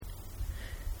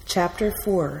Chapter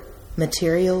 4,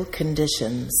 Material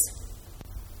Conditions.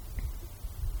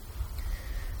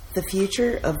 The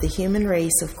future of the human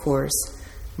race, of course,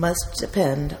 must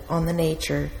depend on the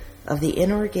nature of the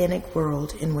inorganic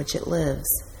world in which it lives,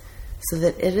 so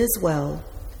that it is well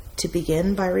to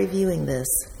begin by reviewing this.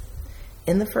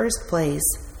 In the first place,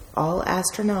 all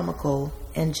astronomical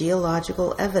and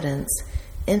geological evidence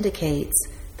indicates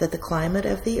that the climate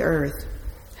of the Earth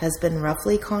has been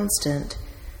roughly constant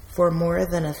for more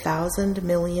than 1,000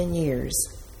 million years,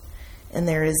 and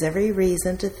there is every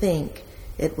reason to think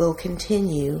it will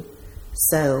continue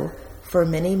so for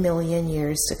many million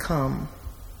years to come.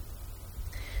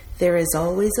 There is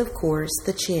always, of course,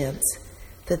 the chance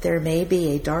that there may be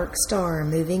a dark star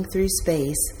moving through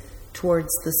space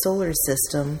towards the solar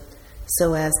system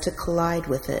so as to collide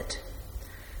with it.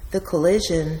 The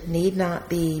collision need not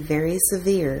be very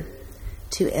severe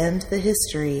to end the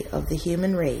history of the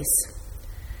human race,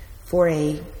 for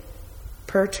a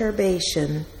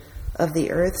perturbation of the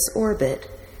Earth's orbit,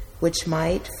 which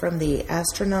might, from the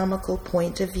astronomical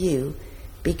point of view,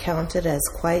 be counted as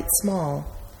quite small,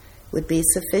 would be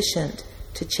sufficient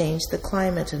to change the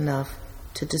climate enough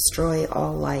to destroy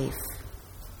all life.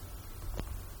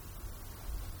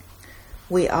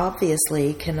 We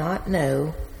obviously cannot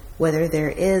know whether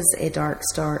there is a dark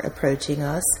star approaching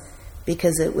us,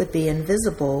 because it would be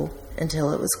invisible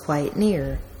until it was quite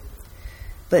near.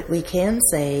 But we can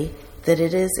say that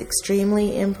it is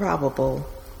extremely improbable.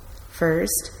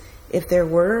 First, if there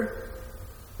were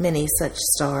many such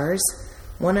stars,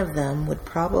 one of them would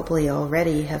probably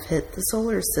already have hit the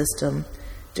solar system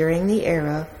during the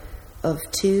era of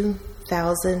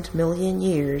 2,000 million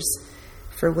years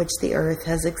for which the Earth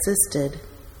has existed.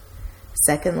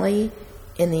 Secondly,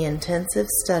 in the intensive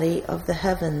study of the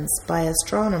heavens by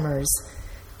astronomers,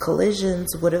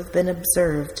 collisions would have been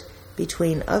observed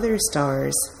between other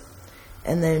stars,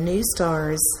 and though new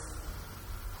stars,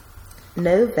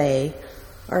 novae,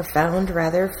 are found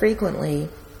rather frequently,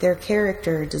 their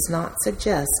character does not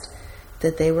suggest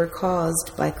that they were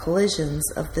caused by collisions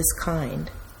of this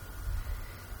kind.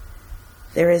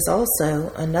 There is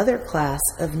also another class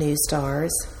of new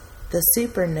stars, the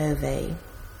supernovae,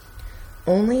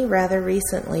 only rather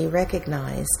recently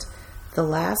recognized. The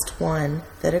last one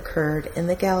that occurred in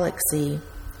the galaxy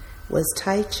was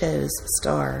Tycho's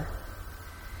star,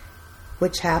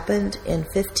 which happened in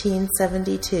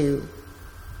 1572.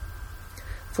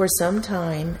 For some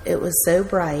time it was so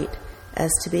bright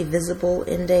as to be visible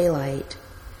in daylight.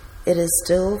 It is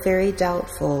still very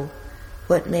doubtful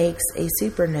what makes a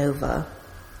supernova.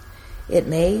 It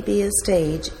may be a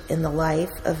stage in the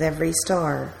life of every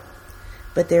star,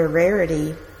 but their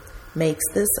rarity makes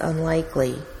this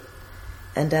unlikely,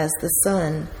 and as the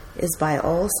sun is by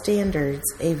all standards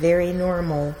a very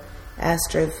normal,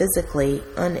 astrophysically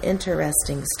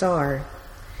uninteresting star,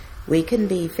 we can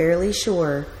be fairly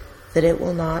sure that it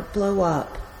will not blow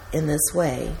up in this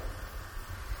way.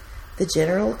 The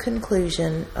general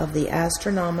conclusion of the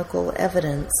astronomical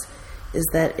evidence is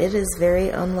that it is very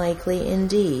unlikely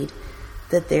indeed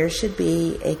that there should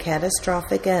be a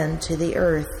catastrophic end to the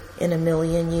Earth in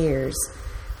 1,000,000 years,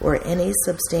 or any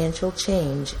substantial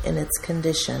change in its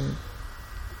condition.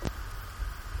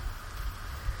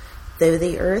 Though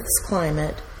the Earth's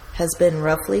climate has been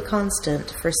roughly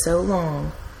constant for so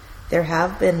long, there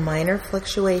have been minor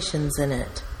fluctuations in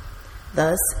it.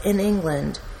 Thus, in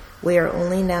England, we are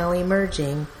only now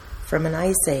emerging from an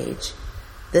ice age.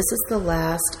 This is the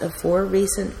last of 4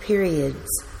 recent periods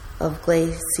of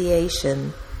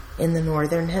glaciation in the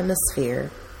northern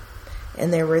hemisphere,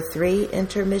 and there were 3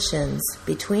 intermissions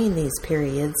between these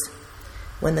periods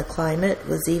when the climate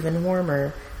was even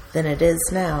warmer than it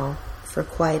is now for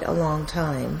quite a long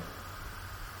time.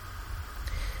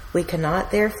 We cannot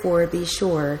therefore be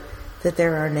sure that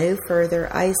there are no further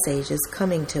ice ages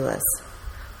coming to us.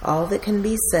 All that can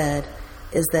be said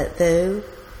is that though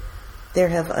there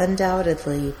have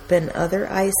undoubtedly been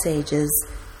other ice ages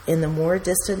in the more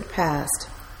distant past,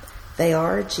 they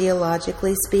are,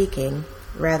 geologically speaking,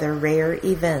 rather rare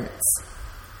events.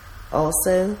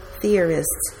 Also,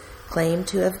 theorists claim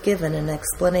to have given an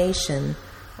explanation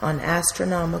on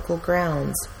astronomical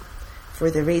grounds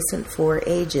for the recent 4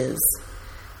 ages.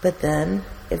 But then,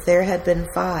 if there had been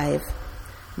 5,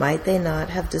 might they not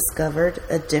have discovered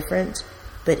a different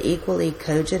but equally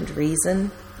cogent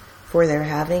reason for there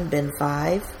having been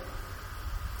 5?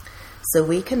 So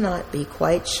we cannot be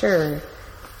quite sure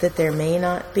that there may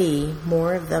not be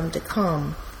more of them to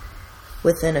come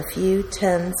within a few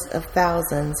tens of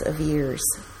thousands of years.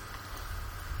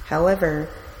 However,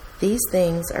 these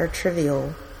things are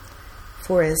trivial,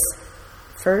 for as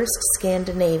first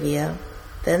Scandinavia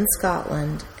then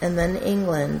Scotland, and then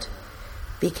England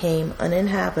became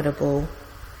uninhabitable,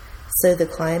 so the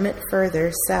climate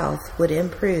further south would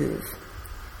improve.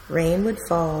 Rain would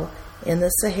fall in the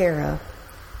Sahara,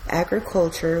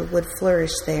 agriculture would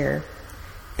flourish there,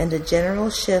 and a general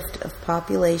shift of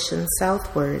population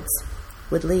southwards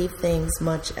would leave things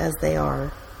much as they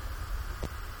are.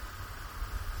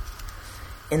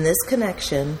 In this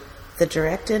connection, the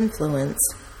direct influence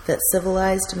that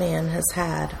civilized man has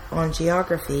had on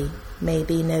geography may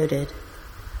be noted.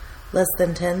 Less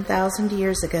than 10,000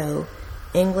 years ago,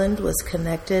 England was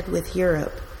connected with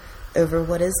Europe over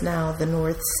what is now the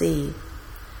North Sea.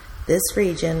 This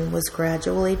region was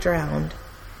gradually drowned,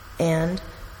 and,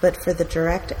 but for the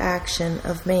direct action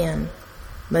of man,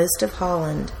 most of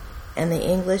Holland and the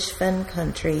English Fen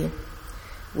country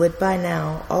would by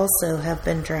now also have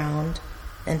been drowned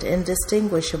and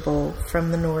indistinguishable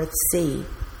from the North Sea.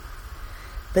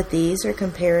 But these are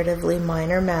comparatively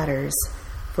minor matters,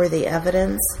 for the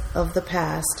evidence of the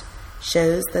past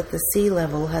shows that the sea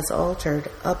level has altered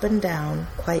up and down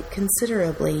quite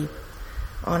considerably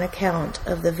on account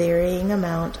of the varying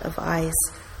amount of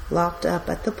ice locked up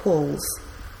at the poles,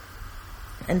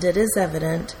 and it is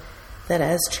evident that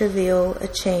as trivial a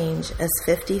change as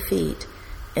 50 feet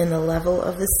in the level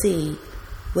of the sea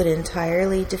would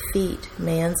entirely defeat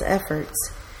man's efforts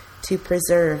to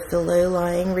preserve the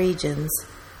low-lying regions,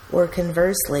 or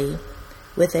conversely,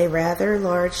 with a rather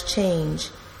large change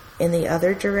in the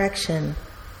other direction,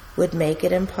 would make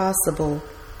it impossible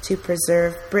to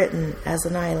preserve Britain as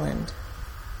an island.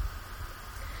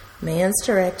 Man's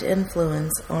direct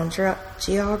influence on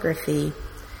geography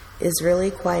is really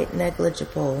quite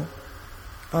negligible.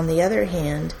 On the other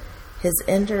hand, his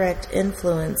indirect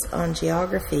influence on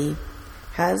geography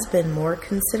has been more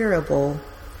considerable,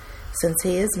 since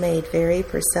he has made very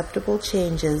perceptible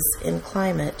changes in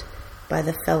climate by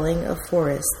the felling of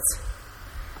forests.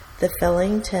 The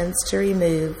felling tends to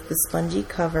remove the spongy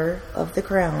cover of the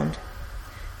ground,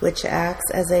 which acts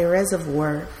as a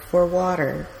reservoir for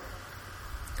water,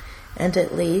 and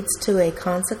it leads to a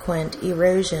consequent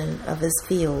erosion of his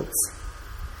fields.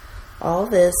 All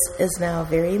this is now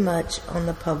very much on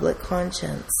the public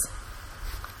conscience,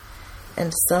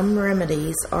 and some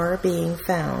remedies are being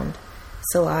found,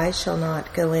 so I shall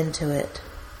not go into it.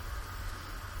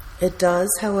 It does,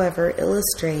 however,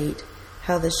 illustrate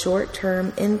how the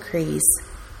short-term increase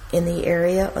in the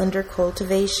area under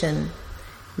cultivation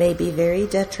may be very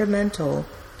detrimental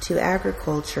to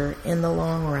agriculture in the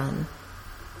long run.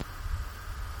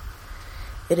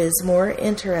 It is more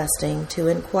interesting to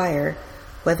inquire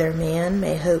whether man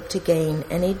may hope to gain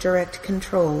any direct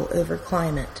control over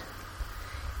climate.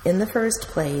 In the first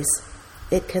place,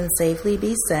 it can safely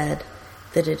be said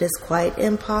that it is quite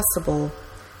impossible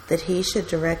that he should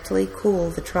directly cool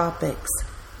the tropics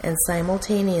and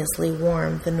simultaneously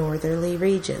warm the northerly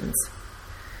regions,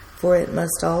 for it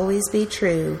must always be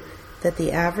true that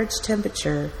the average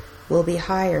temperature will be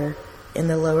higher in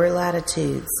the lower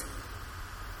latitudes.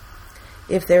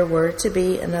 If there were to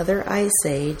be another ice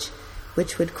age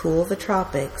which would cool the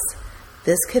tropics,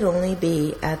 this could only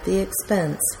be at the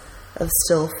expense of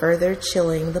still further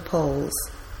chilling the poles.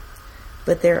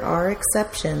 But there are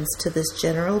exceptions to this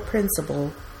general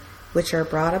principle, which are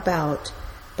brought about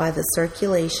by the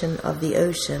circulation of the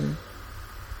ocean.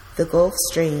 The Gulf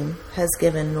Stream has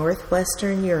given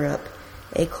northwestern Europe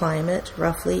a climate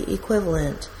roughly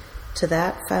equivalent to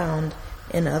that found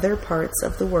in other parts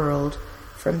of the world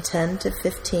from 10 to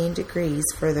 15 degrees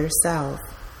further south,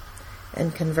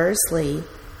 and conversely,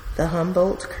 the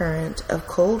Humboldt current of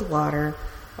cold water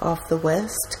off the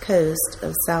west coast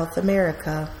of South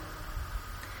America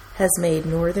has made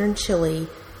northern Chile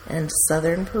and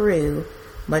southern Peru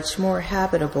much more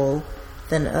habitable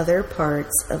than other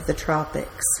parts of the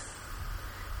tropics.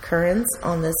 Currents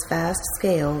on this vast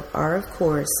scale are, of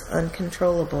course,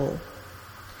 uncontrollable,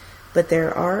 but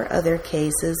there are other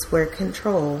cases where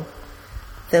control,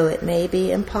 though it may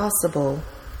be impossible,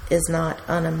 is not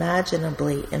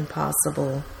unimaginably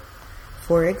impossible.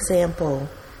 For example,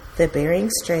 the Bering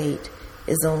Strait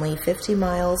is only 50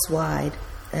 miles wide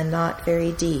and not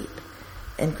very deep,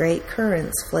 and great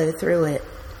currents flow through it,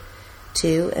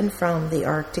 to and from the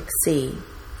Arctic Sea.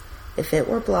 If it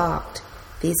were blocked,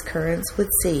 these currents would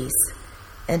cease,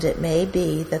 and it may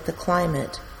be that the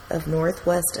climate of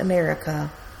Northwest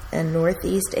America and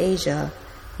Northeast Asia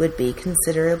would be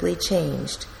considerably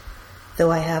changed,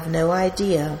 though I have no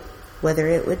idea whether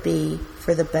it would be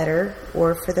for the better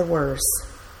or for the worse.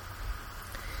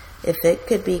 If it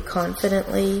could be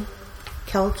confidently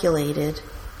calculated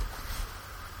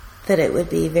that it would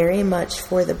be very much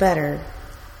for the better,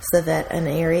 so that an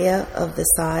area of the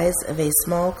size of a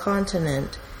small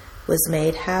continent was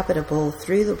made habitable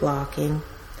through the blocking,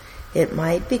 it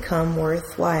might become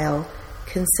worthwhile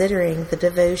considering the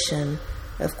devotion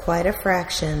of quite a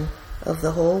fraction of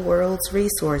the whole world's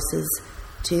resources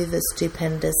to the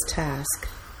stupendous task.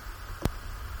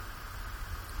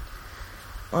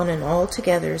 On an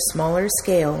altogether smaller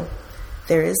scale,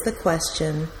 there is the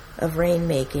question of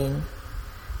rainmaking.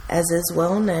 As is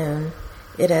well known,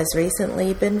 it has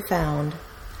recently been found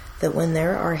that when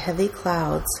there are heavy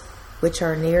clouds which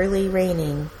are nearly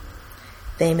raining,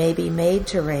 they may be made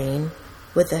to rain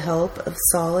with the help of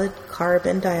solid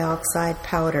carbon dioxide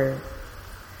powder.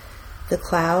 The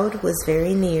cloud was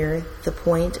very near the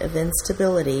point of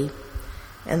instability,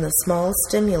 and the small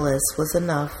stimulus was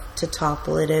enough to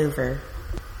topple it over.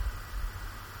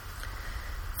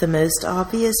 The most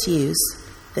obvious use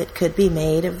that could be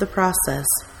made of the process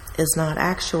is not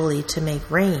actually to make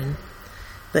rain,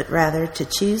 but rather to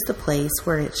choose the place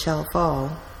where it shall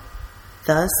fall.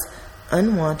 Thus,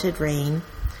 unwanted rain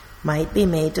might be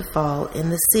made to fall in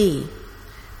the sea,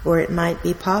 or it might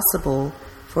be possible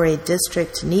for a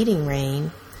district needing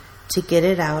rain to get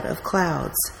it out of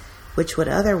clouds, which would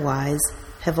otherwise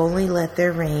have only let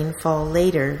their rain fall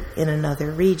later in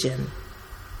another region.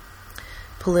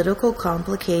 Political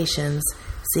complications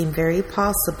seem very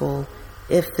possible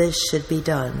if this should be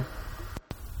done.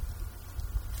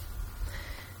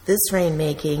 This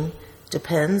rainmaking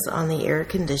depends on the air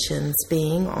conditions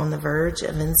being on the verge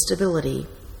of instability,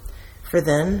 for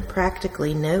then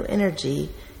practically no energy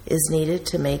is needed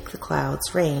to make the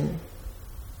clouds rain.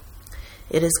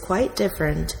 It is quite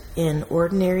different in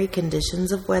ordinary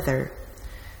conditions of weather,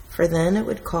 for then it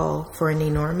would call for an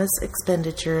enormous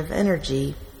expenditure of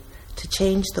energy to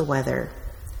change the weather,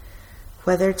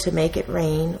 whether to make it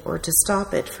rain or to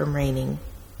stop it from raining.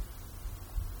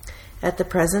 At the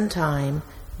present time,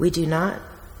 we do not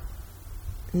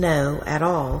know at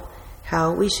all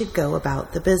how we should go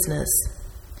about the business,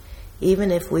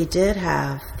 even if we did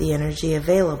have the energy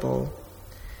available.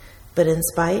 But in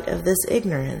spite of this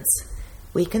ignorance,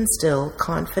 we can still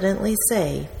confidently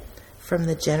say, from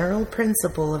the general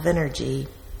principle of energy,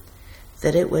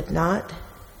 that it would not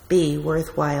be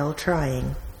worthwhile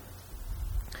trying.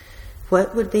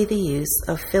 What would be the use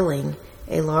of filling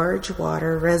a large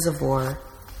water reservoir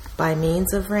by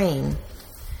means of rain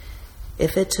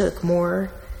if it took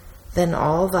more than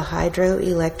all the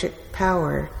hydroelectric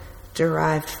power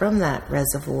derived from that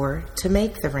reservoir to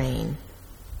make the rain?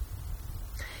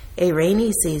 A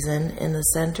rainy season in the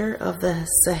center of the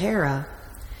Sahara,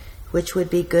 which would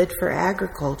be good for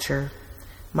agriculture,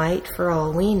 might, for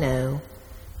all we know,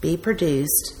 be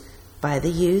produced by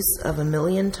the use of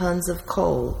 1,000,000 tons of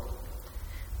coal,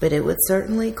 but it would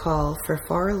certainly call for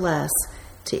far less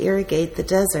to irrigate the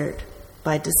desert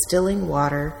by distilling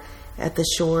water at the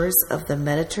shores of the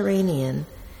Mediterranean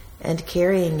and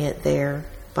carrying it there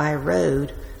by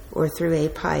road or through a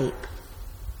pipe.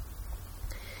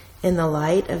 In the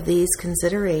light of these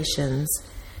considerations,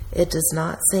 it does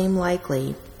not seem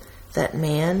likely that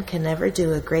man can ever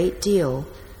do a great deal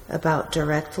about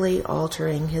directly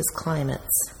altering his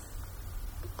climates.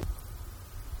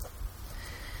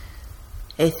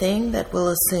 A thing that will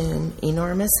assume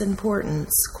enormous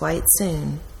importance quite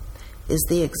soon is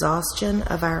the exhaustion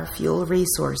of our fuel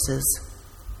resources.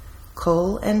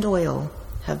 Coal and oil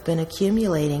have been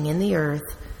accumulating in the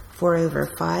earth for over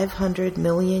 500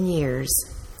 million years,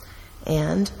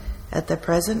 and at the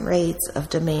present rates of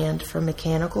demand for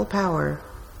mechanical power,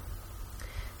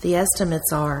 the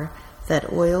estimates are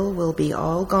that oil will be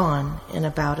all gone in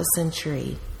about a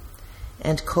century,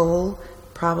 and coal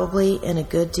probably in a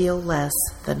good deal less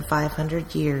than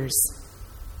 500 years.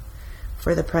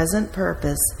 For the present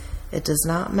purpose, it does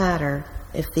not matter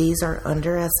if these are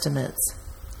underestimates.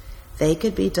 They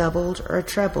could be doubled or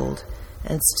trebled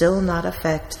and still not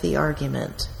affect the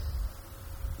argument.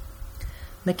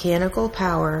 Mechanical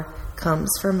power comes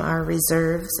from our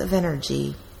reserves of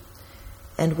energy,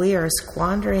 and we are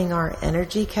squandering our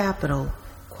energy capital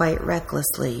quite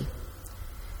recklessly.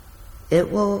 It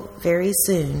will very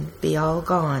soon be all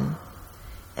gone,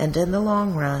 and in the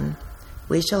long run,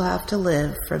 we shall have to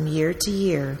live from year to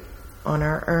year on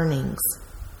our earnings.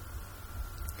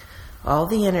 All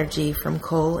the energy from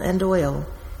coal and oil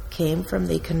came from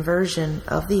the conversion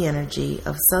of the energy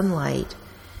of sunlight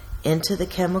into the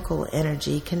chemical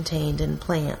energy contained in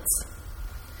plants.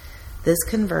 This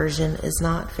conversion is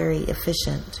not very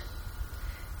efficient,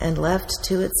 and left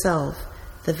to itself,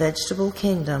 the vegetable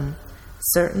kingdom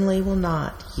certainly will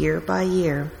not, year by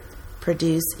year,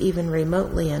 produce even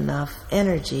remotely enough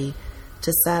energy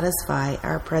to satisfy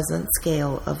our present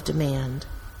scale of demand.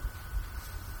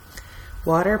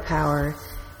 Water power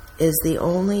is the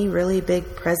only really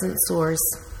big present source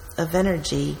of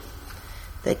energy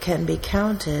that can be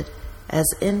counted as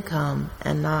income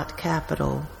and not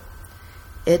capital.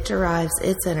 It derives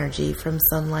its energy from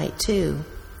sunlight too,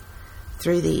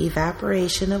 through the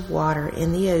evaporation of water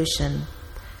in the ocean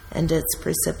and its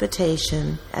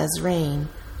precipitation as rain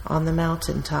on the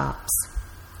mountain tops.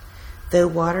 Though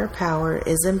water power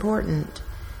is important,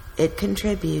 it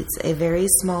contributes a very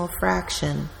small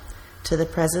fraction to the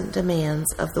present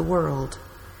demands of the world,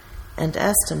 and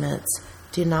estimates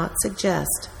do not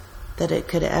suggest that it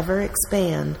could ever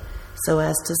expand so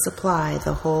as to supply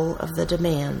the whole of the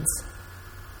demands.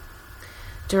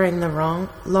 During the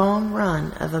long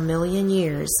run of 1,000,000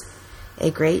 years,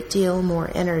 a great deal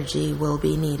more energy will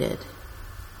be needed.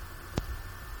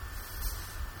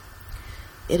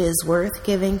 It is worth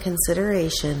giving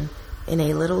consideration in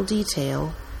a little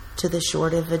detail to the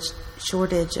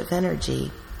shortage of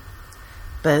energy,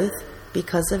 both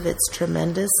because of its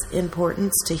tremendous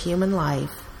importance to human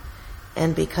life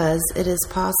and because it is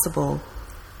possible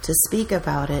to speak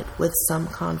about it with some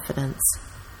confidence.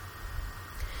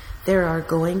 There are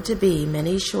going to be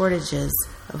many shortages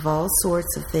of all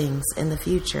sorts of things in the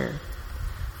future.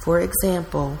 For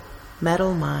example,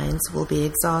 metal mines will be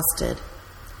exhausted,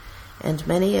 and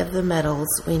many of the metals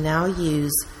we now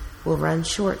use will run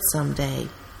short someday,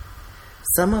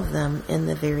 some of them in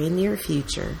the very near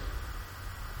future.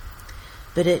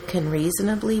 But it can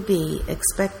reasonably be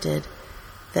expected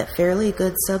that fairly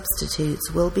good substitutes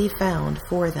will be found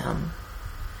for them.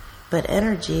 But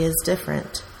energy is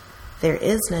different. There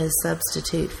is no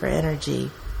substitute for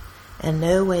energy, and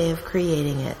no way of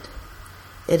creating it.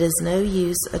 It is no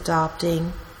use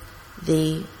adopting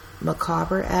the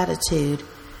macabre attitude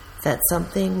that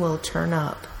something will turn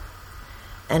up,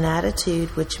 an attitude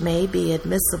which may be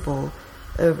admissible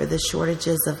over the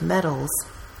shortages of metals,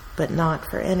 but not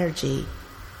for energy,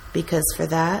 because for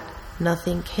that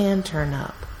nothing can turn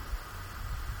up.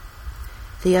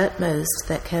 The utmost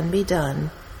that can be done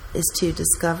is to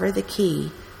discover the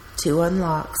key to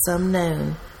unlock some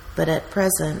known but at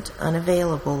present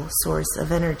unavailable source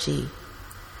of energy.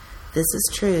 This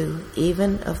is true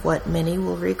even of what many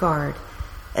will regard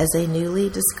as a newly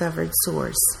discovered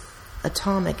source,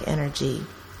 atomic energy,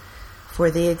 for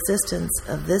the existence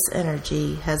of this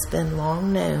energy has been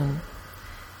long known,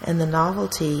 and the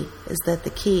novelty is that the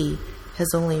key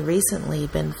has only recently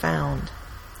been found.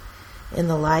 In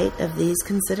the light of these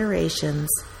considerations,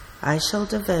 I shall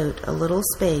devote a little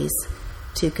space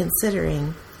to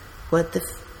considering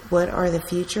what are the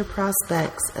future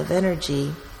prospects of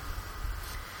energy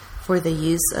for the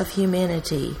use of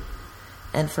humanity,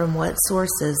 and from what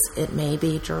sources it may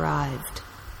be derived.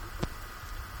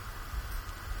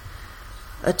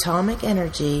 Atomic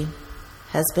energy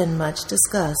has been much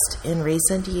discussed in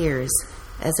recent years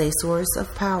as a source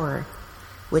of power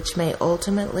which may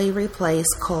ultimately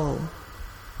replace coal.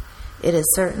 It is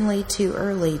certainly too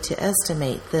early to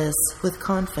estimate this with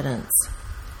confidence,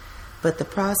 but the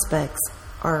prospects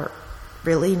are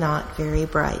really not very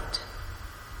bright.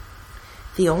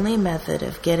 The only method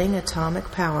of getting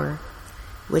atomic power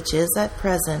which is at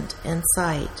present in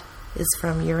sight is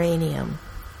from uranium.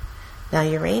 Now,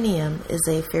 uranium is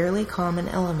a fairly common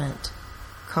element,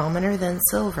 commoner than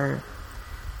silver,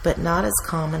 but not as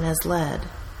common as lead.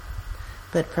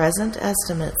 But present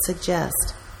estimates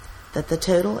suggest that the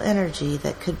total energy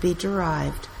that could be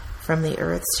derived from the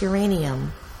Earth's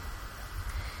uranium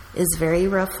is very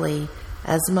roughly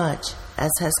as much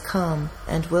as has come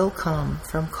and will come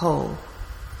from coal.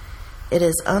 It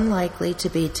is unlikely to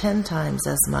be 10 times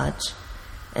as much,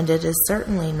 and it is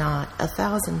certainly not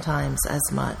 1,000 times as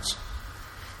much,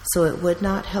 so it would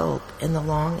not help in the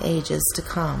long ages to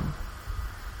come.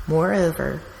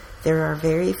 Moreover, there are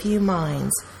very few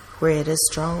mines where it is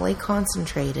strongly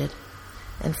concentrated,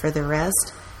 and for the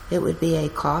rest, it would be a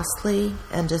costly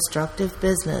and destructive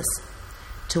business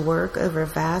to work over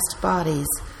vast bodies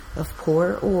of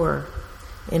poor ore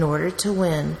in order to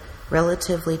win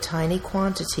relatively tiny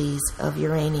quantities of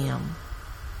uranium.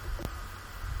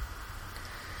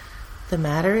 The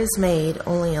matter is made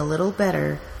only a little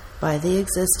better by the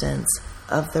existence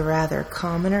of the rather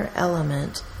commoner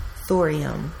element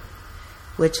thorium,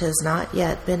 which has not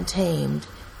yet been tamed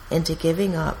into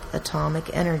giving up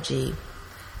atomic energy,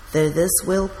 though this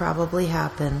will probably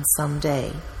happen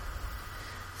someday.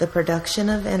 The production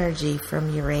of energy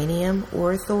from uranium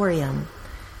or thorium,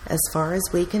 as far as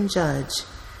we can judge,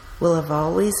 will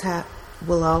always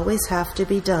have to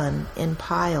be done in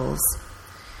piles,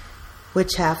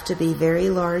 which have to be very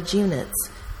large units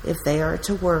if they are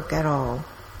to work at all,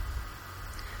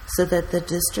 so that the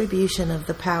distribution of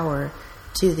the power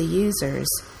to the users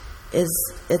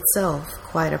is itself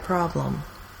quite a problem.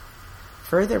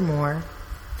 Furthermore,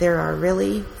 there are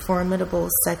really formidable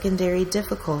secondary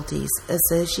difficulties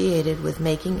associated with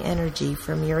making energy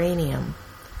from uranium.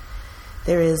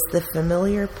 There is the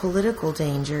familiar political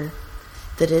danger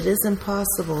that it is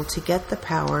impossible to get the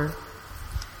power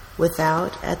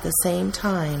without at the same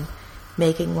time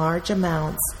making large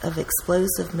amounts of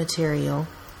explosive material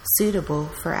suitable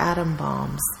for atom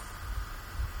bombs.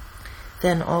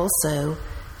 Then also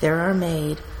there are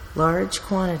made large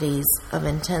quantities of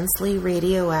intensely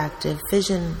radioactive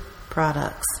fission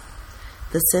products,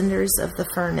 the cinders of the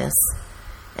furnace,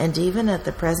 and even at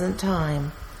the present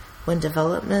time, when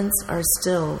developments are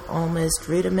still almost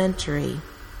rudimentary,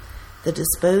 the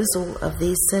disposal of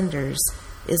these cinders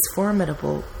is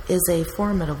a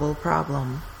formidable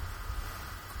problem.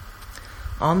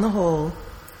 On the whole,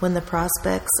 when the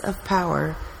prospects of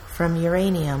power from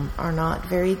uranium are not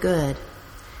very good,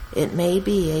 it may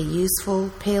be a useful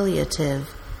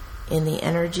palliative in the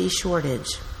energy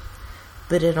shortage,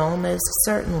 but it almost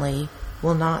certainly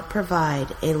will not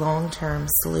provide a long-term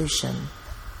solution.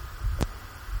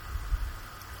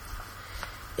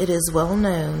 It is well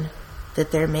known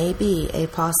that there may be a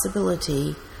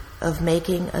possibility of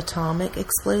making atomic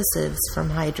explosives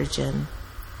from hydrogen,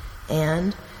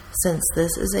 and since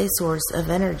this is a source of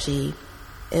energy,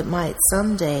 it might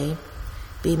someday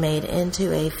be made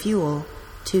into a fuel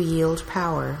to yield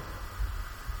power.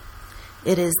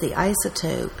 It is the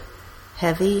isotope,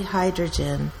 heavy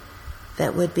hydrogen,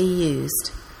 that would be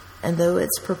used, and though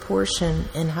its proportion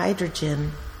in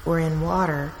hydrogen or in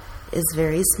water is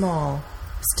very small,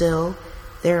 still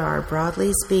there are,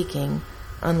 broadly speaking,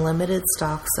 unlimited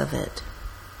stocks of it.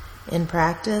 In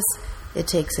practice, it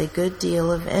takes a good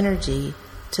deal of energy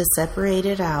to separate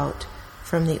it out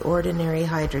from the ordinary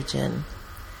hydrogen,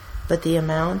 but the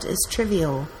amount is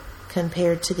trivial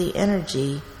compared to the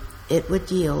energy it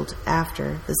would yield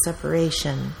after the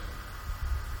separation.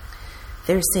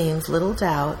 There seems little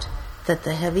doubt that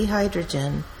the heavy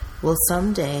hydrogen will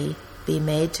someday be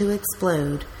made to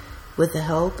explode with the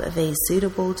help of a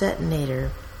suitable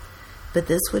detonator, but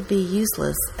this would be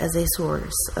useless as a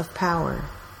source of power.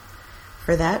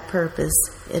 For that purpose,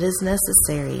 it is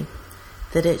necessary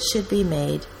that it should be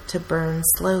made to burn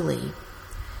slowly,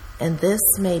 and this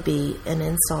may be an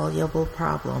insoluble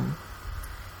problem.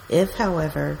 If,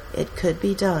 however, it could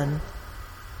be done,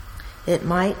 it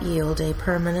might yield a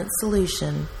permanent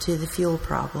solution to the fuel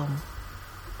problem.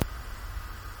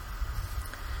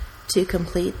 To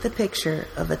complete the picture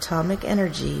of atomic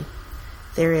energy,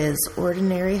 there is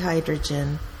ordinary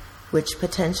hydrogen, which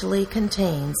potentially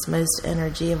contains most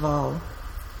energy of all.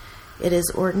 It is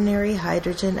ordinary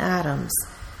hydrogen atoms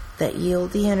that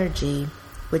yield the energy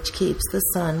which keeps the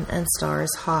sun and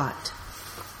stars hot.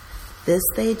 This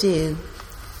they do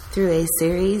through a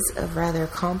series of rather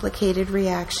complicated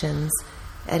reactions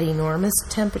at enormous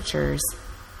temperatures,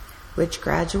 which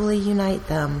gradually unite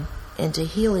them into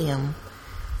helium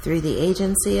through the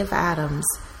agency of atoms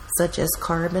such as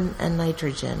carbon and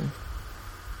nitrogen.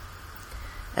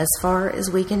 As far as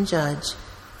we can judge,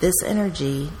 this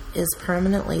energy is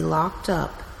permanently locked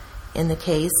up in the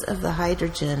case of the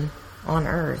hydrogen on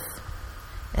Earth,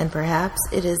 and perhaps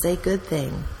it is a good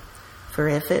thing, for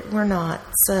if it were not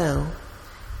so,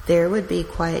 there would be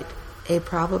quite a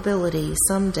probability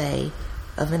someday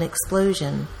of an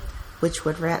explosion which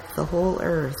would wreck the whole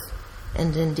Earth,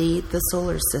 and indeed the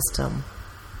solar system.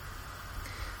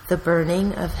 The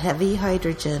burning of heavy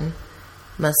hydrogen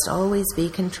must always be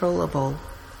controllable,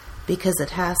 because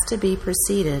it has to be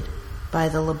preceded by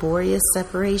the laborious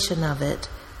separation of it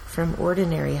from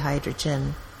ordinary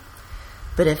hydrogen.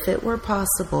 But if it were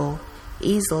possible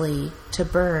easily to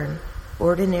burn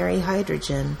ordinary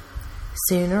hydrogen,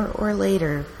 sooner or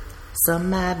later some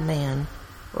madman,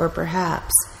 or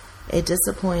perhaps a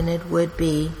disappointed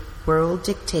would-be world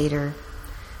dictator,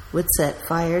 would set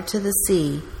fire to the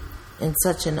sea in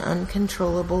such an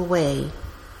uncontrollable way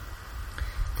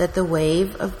that the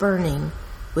wave of burning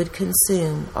would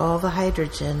consume all the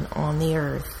hydrogen on the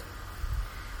earth.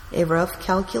 A rough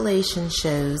calculation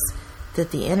shows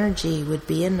that the energy would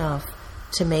be enough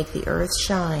to make the earth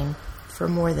shine for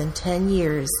more than 10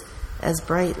 years as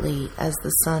brightly as the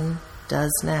sun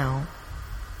does now.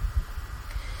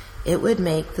 It would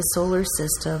make the solar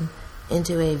system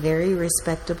into a very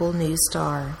respectable new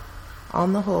star.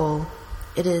 On the whole,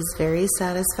 it is very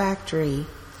satisfactory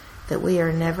that we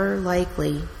are never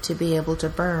likely to be able to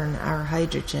burn our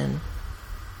hydrogen.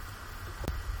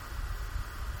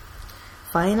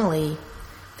 Finally,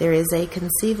 there is a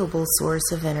conceivable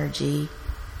source of energy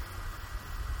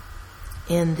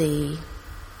in the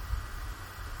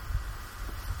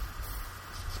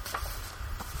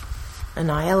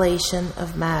annihilation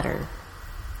of matter.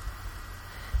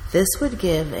 This would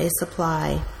give a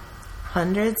supply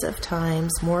hundreds of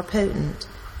times more potent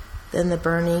than the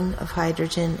burning of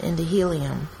hydrogen into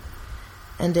helium,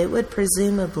 and it would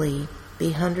presumably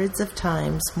be hundreds of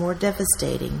times more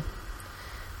devastating.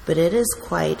 But it is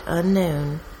quite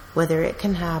unknown whether it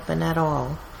can happen at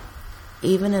all,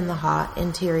 even in the hot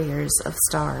interiors of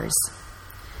stars.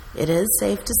 It is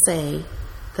safe to say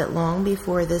that long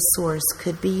before this source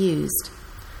could be used,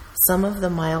 some of the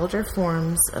milder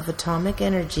forms of atomic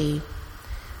energy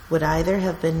would either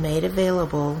have been made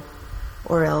available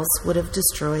or else would have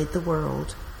destroyed the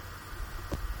world.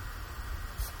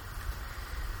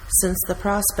 Since the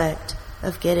prospect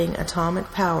of getting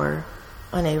atomic power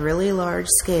on a really large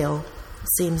scale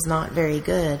seems not very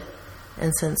good,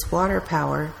 and since water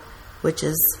power, which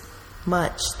is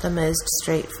much the most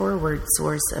straightforward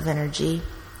source of energy,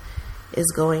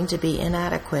 is going to be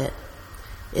inadequate,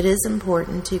 it is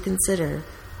important to consider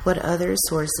what other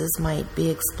sources might be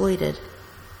exploited.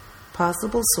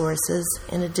 Possible sources,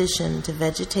 in addition to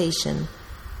vegetation,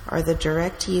 are the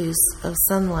direct use of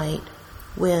sunlight,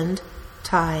 wind,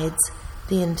 tides,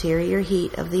 the interior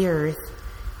heat of the earth,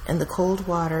 and the cold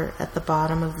water at the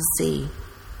bottom of the sea.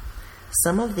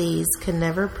 Some of these can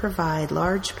never provide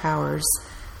large powers,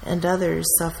 and others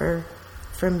suffer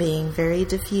from being very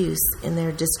diffuse in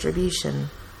their distribution.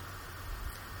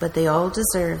 But they all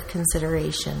deserve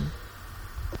consideration.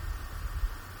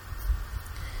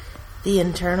 The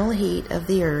internal heat of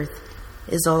the earth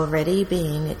is already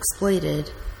being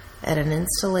exploited at an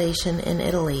installation in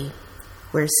Italy,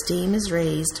 where steam is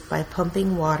raised by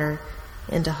pumping water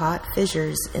into hot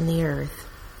fissures in the earth.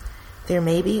 There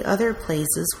may be other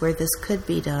places where this could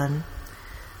be done,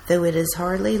 though it is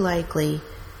hardly likely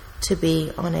to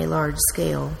be on a large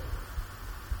scale.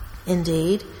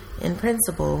 Indeed, in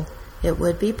principle, it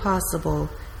would be possible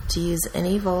to use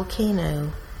any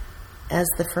volcano as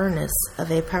the furnace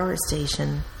of a power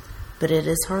station, but it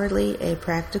is hardly a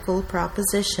practical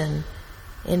proposition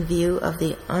in view of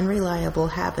the unreliable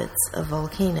habits of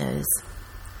volcanoes.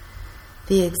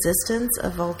 The existence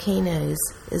of volcanoes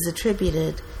is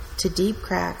attributed to deep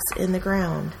cracks in the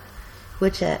ground,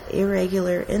 which at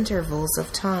irregular intervals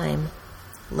of time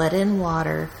let in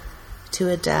water to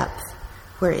a depth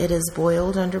where it is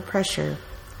boiled under pressure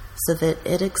so that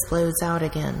it explodes out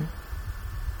again.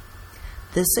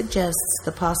 This suggests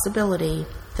the possibility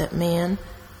that man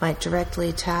might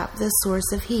directly tap this source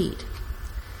of heat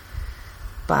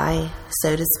by,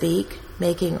 so to speak,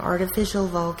 making artificial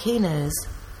volcanoes,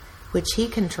 which he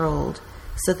controlled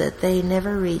so that they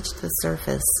never reached the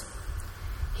surface.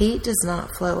 Heat does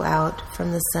not flow out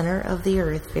from the center of the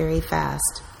earth very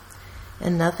fast,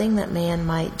 and nothing that man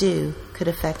might do could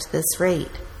affect this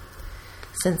rate,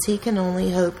 since he can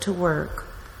only hope to work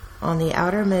on the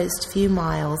outermost few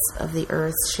miles of the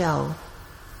earth's shell.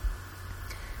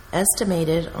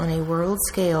 Estimated on a world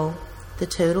scale, the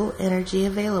total energy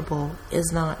available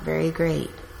is not very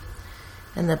great,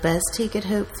 and the best he could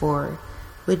hope for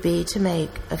would be to make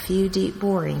a few deep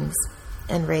borings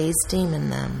and raise steam in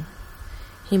them.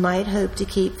 He might hope to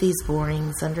keep these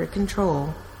borings under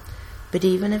control, but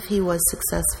even if he was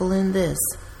successful in this,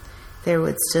 there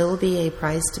would still be a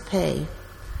price to pay,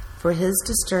 for his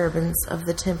disturbance of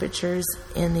the temperatures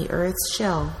in the earth's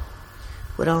shell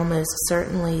would almost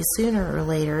certainly sooner or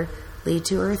later lead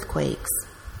to earthquakes.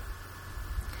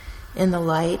 In the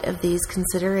light of these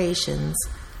considerations,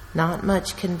 not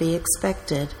much can be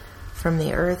expected from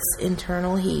the earth's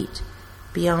internal heat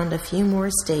beyond a few more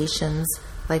stations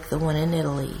like the one in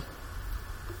Italy.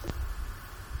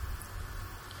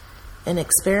 An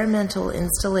experimental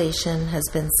installation has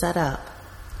been set up,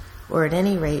 or at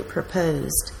any rate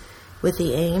proposed, with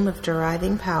the aim of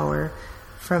deriving power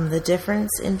from the difference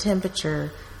in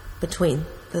temperature between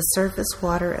the surface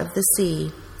water of the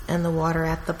sea and the water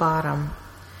at the bottom.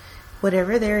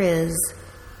 Wherever there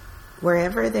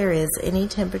is any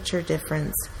temperature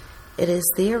difference, it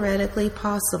is theoretically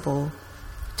possible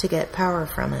to get power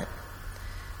from it.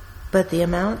 But the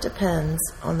amount depends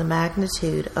on the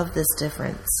magnitude of this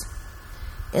difference.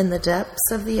 In the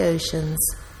depths of the oceans,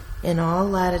 in all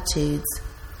latitudes,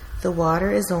 the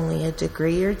water is only a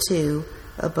degree or two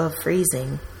above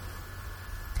freezing,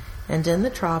 and in the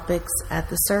tropics at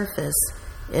the surface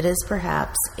it is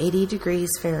perhaps 80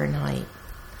 degrees Fahrenheit,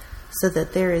 so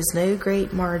that there is no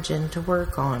great margin to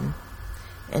work on,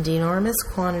 and enormous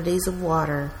quantities of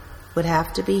water would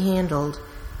have to be handled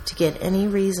to get any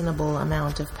reasonable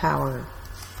amount of power.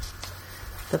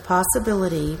 The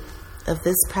possibility of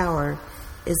this power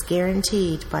is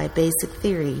guaranteed by basic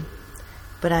theory,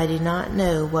 but I do not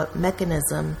know what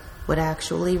mechanism would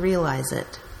actually realize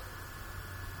it.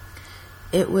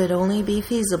 It would only be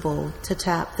feasible to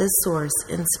tap this source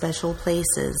in special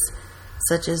places,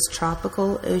 such as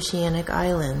tropical oceanic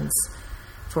islands,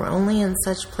 for only in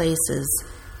such places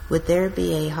would there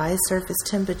be a high surface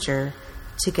temperature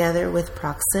together with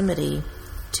proximity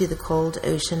to the cold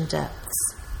ocean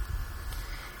depths.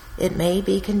 It may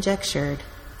be conjectured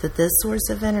that this source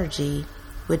of energy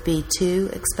would be too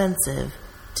expensive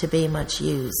to be much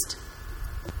used.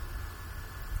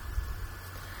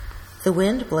 The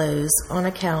wind blows on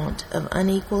account of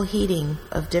unequal heating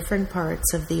of different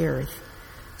parts of the earth,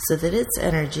 so that its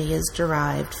energy is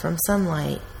derived from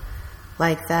sunlight,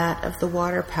 like that of the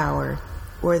water power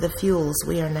or the fuels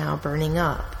we are now burning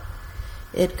up.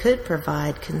 It could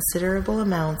provide considerable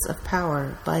amounts of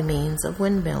power by means of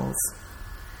windmills.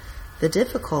 The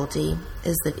difficulty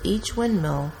is that each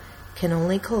windmill can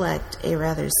only collect a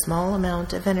rather small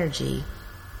amount of energy,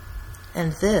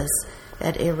 and this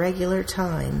at irregular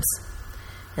times.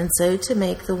 And so to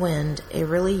make the wind a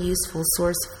really useful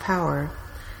source of power,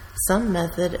 some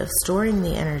method of storing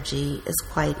the energy is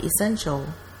quite essential.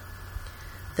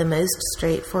 The most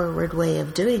straightforward way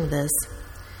of doing this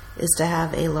is to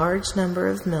have a large number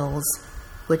of mills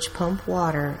which pump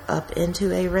water up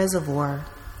into a reservoir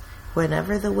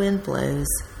whenever the wind blows,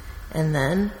 and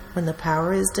then, when the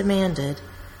power is demanded,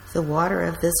 the water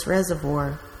of this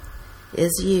reservoir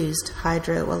is used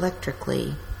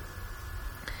hydroelectrically.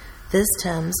 This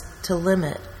tends to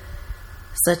limit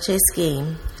such a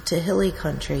scheme to hilly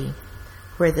country,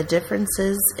 where the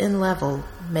differences in level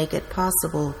make it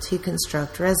possible to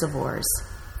construct reservoirs.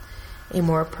 A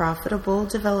more profitable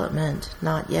development,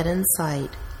 not yet in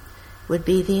sight, would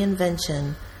be the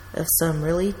invention of some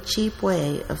really cheap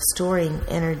way of storing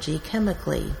energy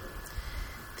chemically.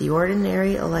 The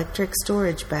ordinary electric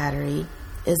storage battery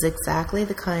is exactly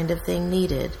the kind of thing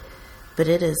needed, but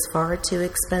it is far too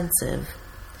expensive.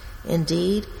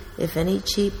 Indeed, if any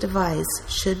cheap device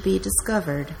should be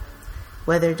discovered,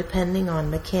 whether depending on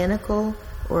mechanical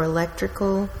or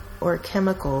electrical or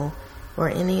chemical or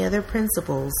any other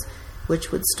principles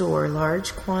which would store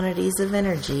large quantities of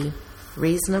energy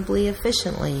reasonably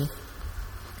efficiently,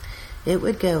 it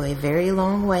would go a very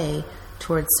long way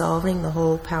toward solving the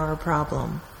whole power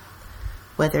problem,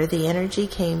 whether the energy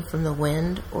came from the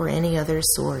wind or any other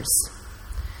source.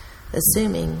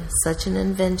 Assuming such an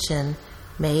invention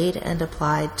made and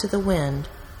applied to the wind,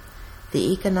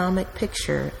 the economic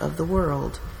picture of the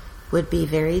world would be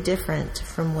very different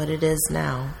from what it is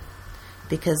now,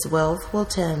 because wealth will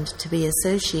tend to be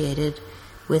associated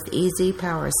with easy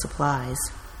power supplies.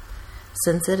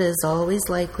 Since it is always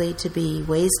likely to be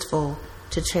wasteful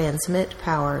to transmit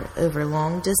power over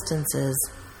long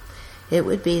distances, it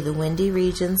would be the windy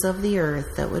regions of the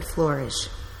earth that would flourish.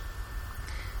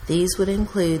 These would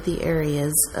include the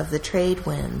areas of the trade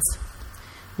winds,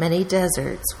 many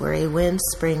deserts where a wind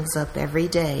springs up every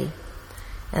day,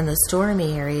 and the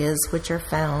stormy areas which are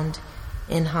found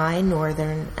in high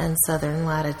northern and southern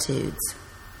latitudes.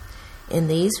 In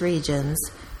these regions,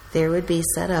 there would be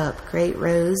set up great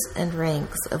rows and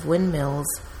ranks of windmills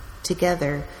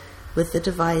together with the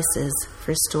devices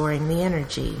for storing the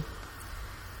energy.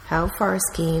 How far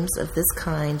schemes of this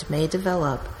kind may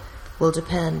develop will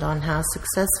depend on how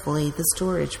successfully the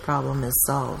storage problem is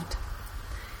solved.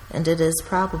 And it is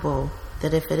probable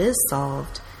that if it is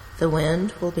solved, the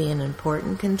wind will be an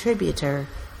important contributor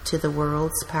to the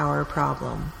world's power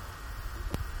problem.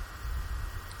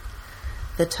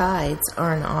 The tides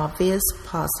are an obvious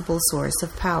possible source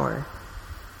of power.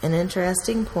 An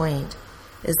interesting point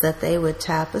is that they would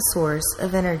tap a source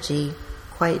of energy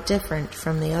quite different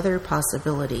from the other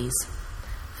possibilities,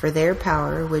 for their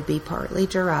power would be partly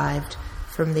derived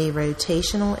from the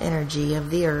rotational energy of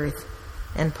the earth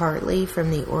and partly from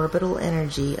the orbital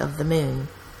energy of the moon.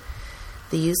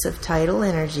 The use of tidal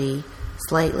energy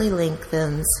slightly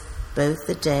lengthens both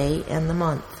the day and the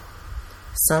month.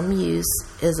 Some use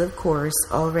is, of course,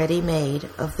 already made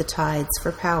of the tides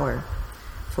for power.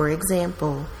 For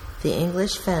example, the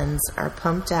English fens are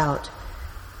pumped out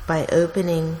by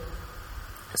opening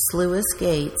sluice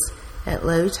gates at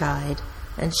low tide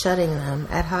and shutting them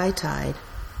at high tide.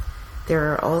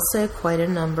 There are also quite a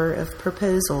number of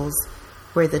proposals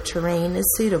where the terrain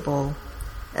is suitable,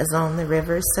 as on the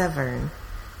River Severn,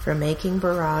 for making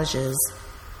barrages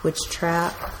which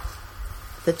trap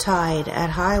the tide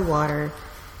at high water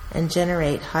and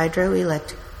generate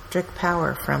hydroelectric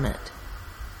power from it.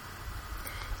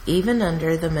 Even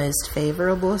under the most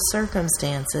favorable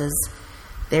circumstances,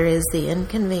 there is the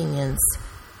inconvenience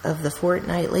of the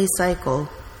fortnightly cycle,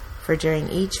 for during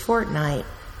each fortnight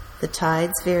the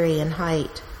tides vary in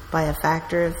height by a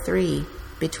factor of 3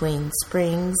 between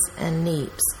springs and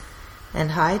neaps,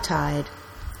 and high tide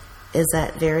is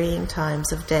at varying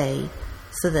times of day,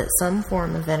 so that some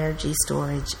form of energy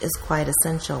storage is quite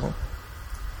essential.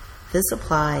 This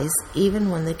applies even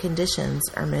when the conditions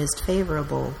are most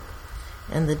favorable,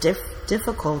 and the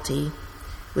difficulty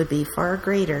would be far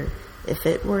greater if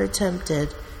it were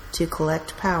attempted to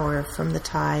collect power from the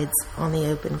tides on the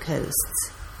open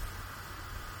coasts.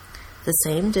 The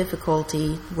same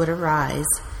difficulty would arise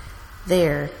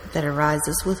there that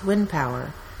arises with wind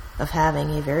power, of having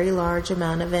a very large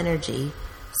amount of energy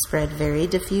spread very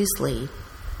diffusely,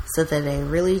 so that a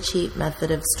really cheap method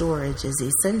of storage is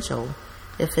essential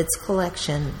if its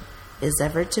collection is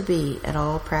ever to be at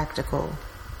all practical.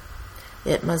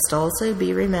 It must also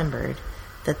be remembered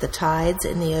that the tides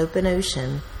in the open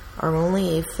ocean are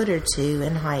only a foot or two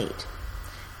in height,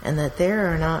 and that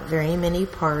there are not very many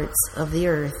parts of the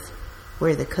earth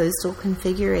where the coastal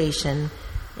configuration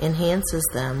enhances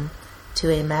them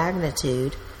to a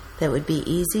magnitude that would be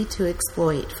easy to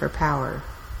exploit for power.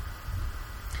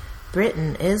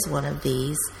 Britain is one of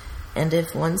these, and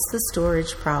if once the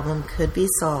storage problem could be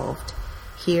solved,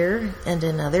 here and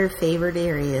in other favored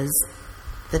areas,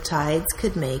 the tides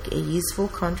could make a useful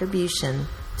contribution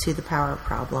to the power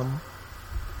problem.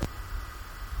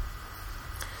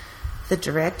 The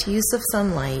direct use of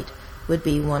sunlight would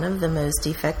be one of the most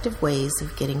effective ways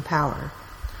of getting power.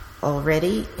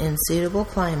 Already, in suitable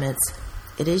climates,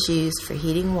 it is used for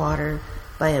heating water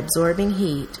by absorbing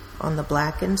heat on the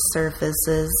blackened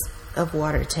surfaces of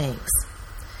water tanks.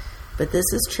 But this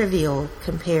is trivial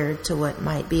compared to what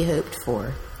might be hoped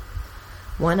for.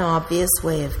 One obvious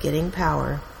way of getting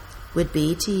power would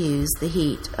be to use the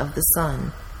heat of the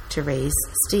sun to raise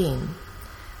steam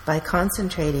by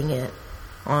concentrating it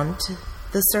onto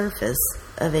the surface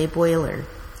of a boiler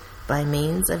by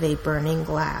means of a burning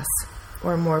glass,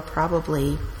 or more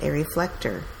probably a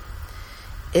reflector.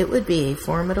 It would be a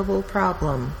formidable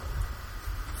problem,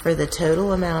 for the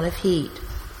total amount of heat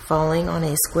falling on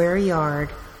a square yard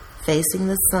facing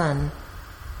the sun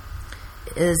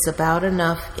is about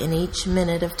enough in each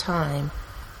minute of time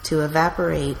to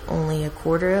evaporate only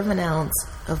 1/4 ounce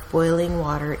of boiling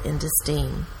water into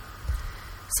steam,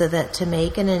 so that to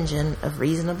make an engine of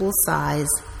reasonable size,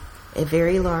 a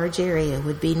very large area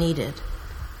would be needed.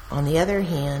 On the other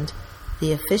hand,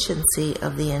 the efficiency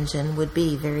of the engine would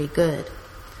be very good,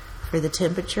 for the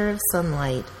temperature of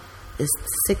sunlight is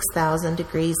 6,000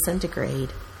 degrees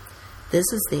centigrade. This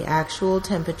is the actual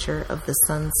temperature of the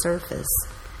sun's surface,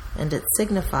 and it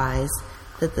signifies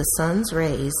that the sun's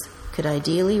rays could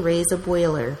ideally raise a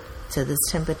boiler to this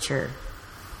temperature.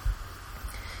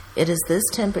 It is this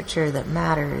temperature that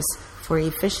matters for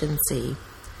efficiency,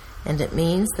 and it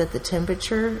means that the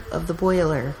temperature of the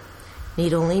boiler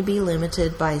need only be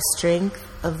limited by strength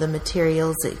of the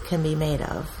materials it can be made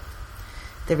of.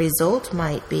 The result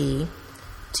might be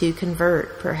to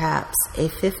convert perhaps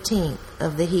 1/15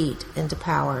 of the heat into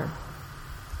power.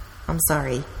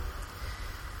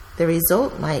 The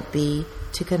result might be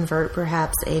to convert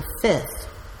perhaps 1/5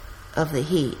 of the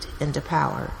heat into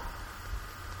power.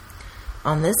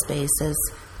 On this basis,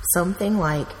 something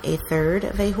like 1/3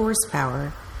 of a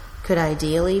horsepower could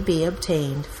ideally be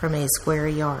obtained from a square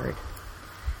yard.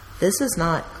 This is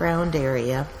not ground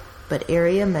area, but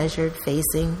area measured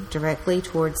facing directly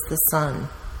towards the sun,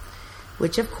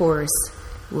 which of course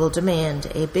will demand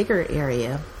a bigger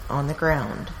area on the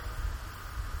ground.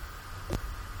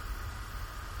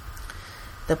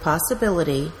 The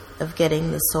possibility of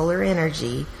getting the solar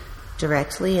energy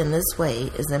directly in this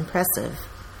way is impressive,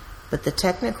 but the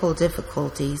technical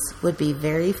difficulties would be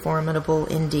very formidable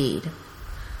indeed.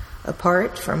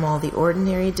 Apart from all the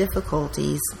ordinary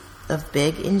difficulties of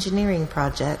big engineering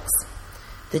projects,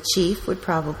 the chief would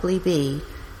probably be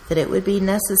that it would be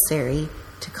necessary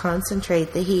to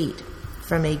concentrate the heat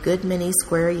from a good many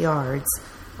square yards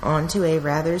onto a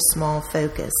rather small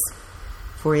focus,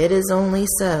 for it is only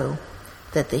so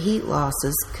that the heat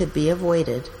losses could be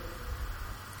avoided,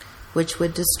 which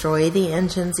would destroy the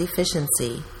engine's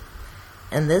efficiency,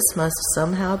 and this must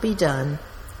somehow be done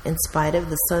in spite of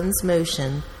the sun's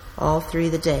motion all through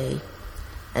the day,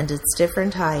 and its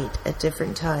different height at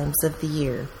different times of the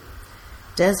year.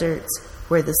 Deserts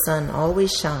where the sun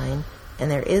always shines and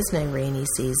there is no rainy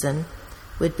season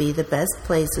would be the best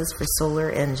places for solar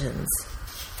engines.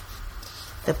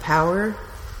 The power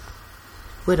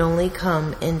would only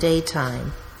come in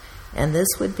daytime, and this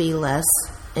would be less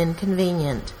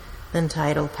inconvenient than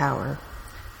tidal power,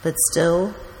 but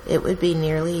still it would be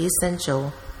nearly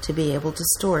essential to be able to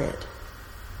store it.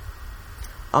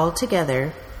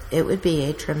 Altogether, it would be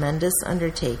a tremendous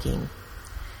undertaking.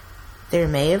 There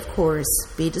may, of course,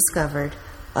 be discovered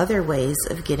other ways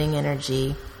of getting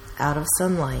energy out of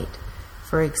sunlight,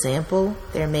 For example,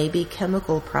 there may be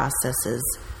chemical processes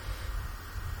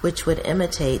which would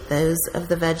imitate those of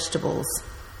the vegetables,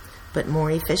 but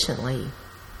more efficiently.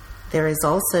 There is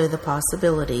also the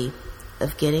possibility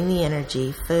of getting the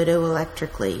energy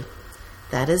photoelectrically,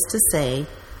 that is to say,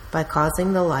 by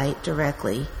causing the light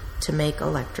directly to make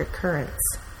electric currents.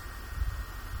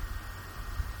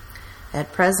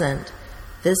 At present,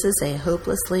 this is a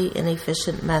hopelessly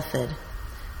inefficient method,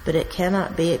 but it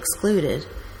cannot be excluded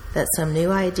that some new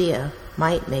idea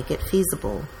might make it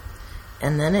feasible,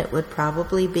 and then it would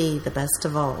probably be the best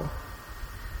of all.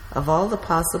 Of all the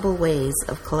possible ways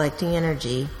of collecting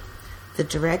energy, the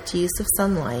direct use of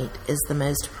sunlight is the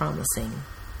most promising.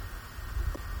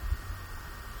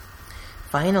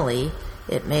 Finally,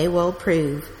 it may well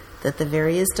prove that the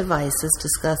various devices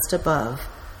discussed above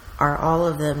are all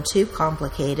of them too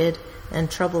complicated and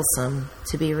troublesome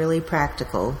to be really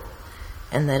practical,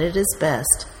 and that it is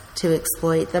best to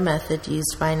exploit the method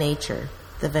used by nature,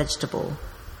 the vegetable.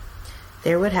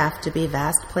 There would have to be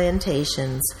vast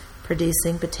plantations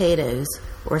producing potatoes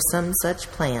or some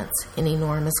such plants in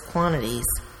enormous quantities,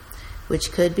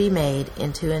 which could be made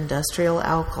into industrial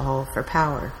alcohol for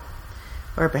power.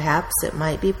 Or perhaps it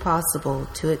might be possible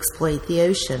to exploit the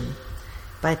ocean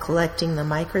by collecting the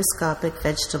microscopic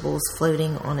vegetables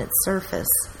floating on its surface.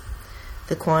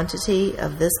 The quantity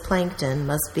of this plankton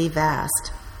must be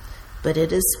vast, but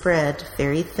it is spread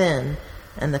very thin,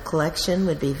 and the collection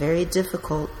would be a very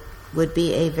difficult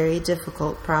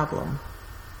problem.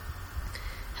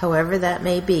 However that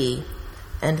may be,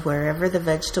 and wherever the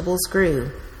vegetables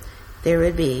grew, there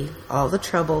would be all the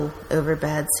trouble over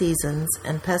bad seasons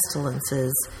and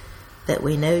pestilences that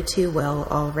we know too well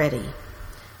already,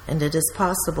 and it is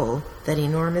possible that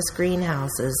enormous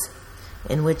greenhouses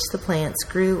in which the plants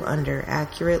grew under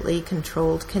accurately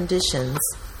controlled conditions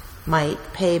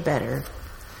might pay better.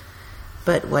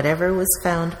 But whatever was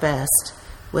found best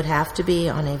would have to be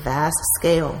on a vast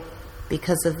scale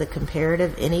because of the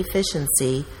comparative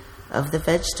inefficiency of the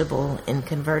vegetable in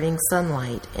converting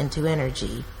sunlight into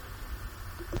energy.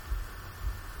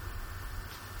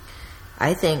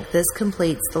 I think this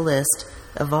completes the list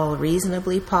of all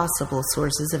reasonably possible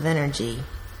sources of energy,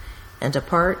 and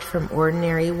apart from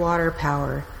ordinary water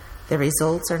power, the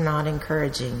results are not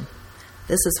encouraging.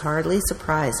 This is hardly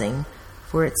surprising,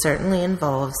 for it certainly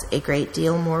involves a great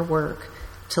deal more work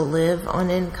to live on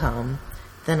income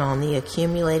than on the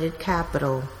accumulated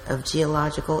capital of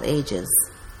geological ages.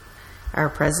 Our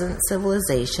present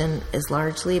civilization is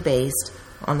largely based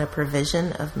on the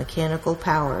provision of mechanical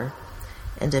power,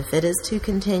 and if it is to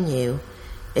continue,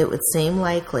 it would seem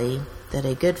likely that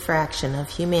a good fraction of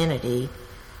humanity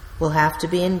will have to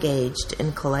be engaged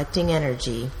in collecting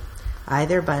energy,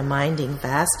 either by minding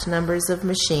vast numbers of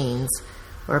machines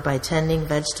or by tending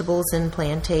vegetables in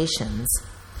plantations.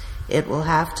 It will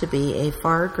have to be a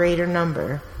far greater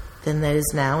number than those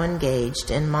now engaged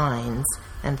in mines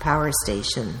and power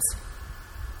stations.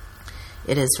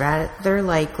 It is rather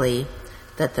likely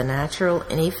that the natural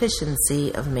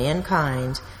inefficiency of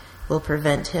mankind will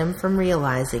prevent him from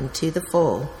realizing to the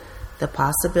full the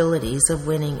possibilities of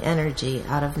winning energy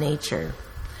out of nature,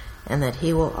 and that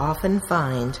he will often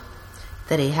find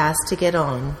that he has to get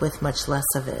on with much less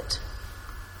of it.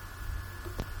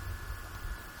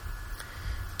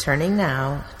 Turning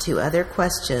now to other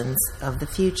questions of the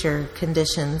future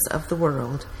conditions of the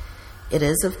world, it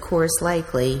is of course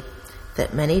likely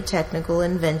that many technical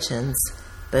inventions,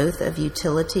 both of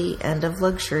utility and of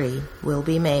luxury, will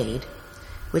be made,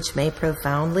 which may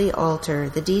profoundly alter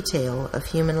the detail of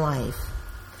human life.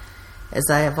 As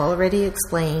I have already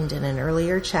explained in an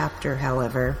earlier chapter,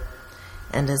 however,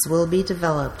 and as will be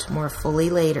developed more fully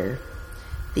later,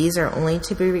 these are only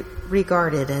to be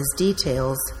regarded as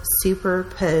details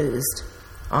superposed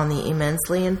on the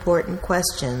immensely important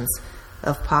questions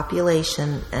of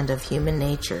population and of human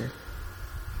nature.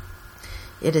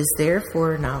 It is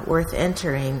therefore not worth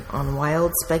entering on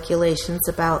wild speculations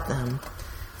about them,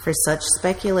 for such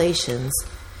speculations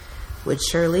would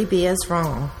surely be as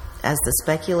wrong as the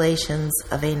speculations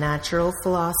of a natural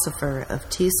philosopher of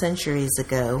 2 centuries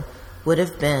ago would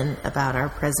have been about our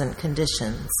present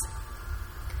conditions.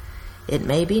 It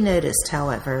may be noticed,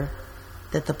 however,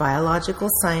 that the biological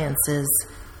sciences,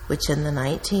 which in the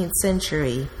 19th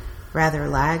century rather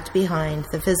lagged behind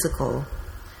the physical,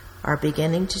 are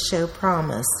beginning to show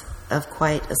promise of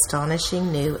quite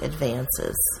astonishing new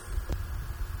advances.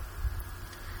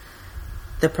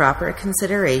 The proper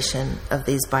consideration of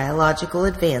these biological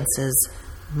advances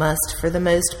must, for the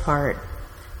most part,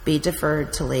 be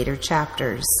deferred to later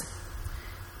chapters,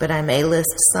 but I may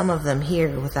list some of them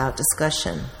here without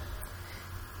discussion.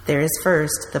 There is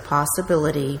first the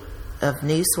possibility of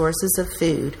new sources of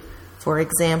food. For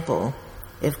example,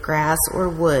 if grass or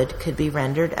wood could be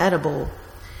rendered edible,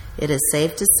 it is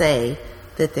safe to say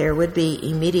that there would be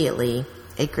immediately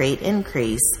a great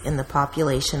increase in the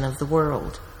population of the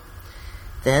world.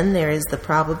 Then there is the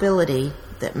probability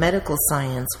that medical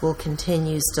science will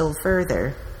continue still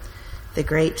further the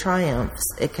great triumphs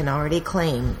it can already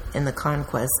claim in the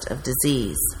conquest of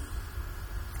disease.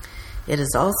 It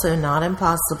is also not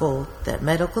impossible that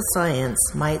medical science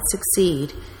might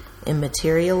succeed in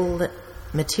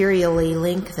materially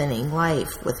lengthening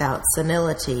life without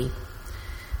senility,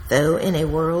 though in a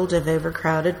world of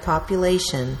overcrowded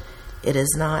population, it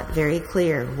is not very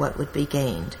clear what would be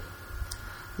gained.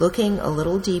 Looking a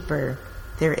little deeper,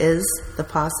 there is the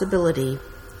possibility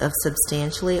of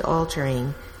substantially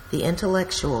altering the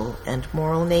intellectual and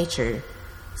moral nature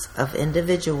of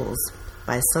individuals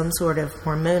by some sort of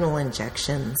hormonal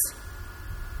injections.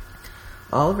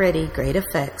 Already great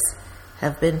effects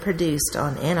have been produced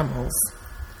on animals.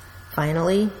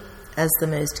 Finally, as the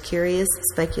most curious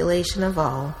speculation of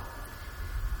all,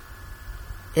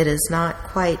 it is not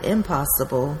quite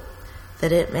impossible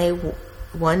that it may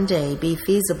one day be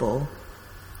feasible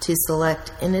to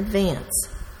select in advance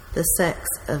the sex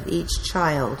of each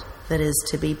child that is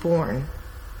to be born.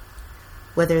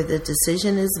 Whether the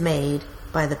decision is made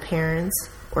by the parents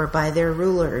or by their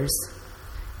rulers,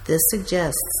 this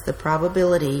suggests the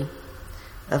probability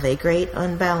of a great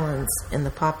unbalance in the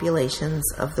populations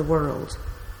of the world.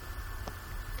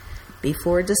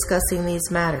 Before discussing these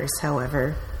matters,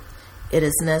 however, it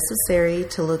is necessary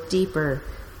to look deeper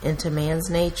into man's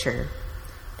nature,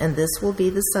 and this will be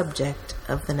the subject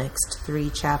of the next 3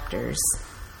 chapters.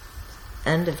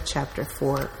 End of chapter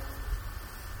 4.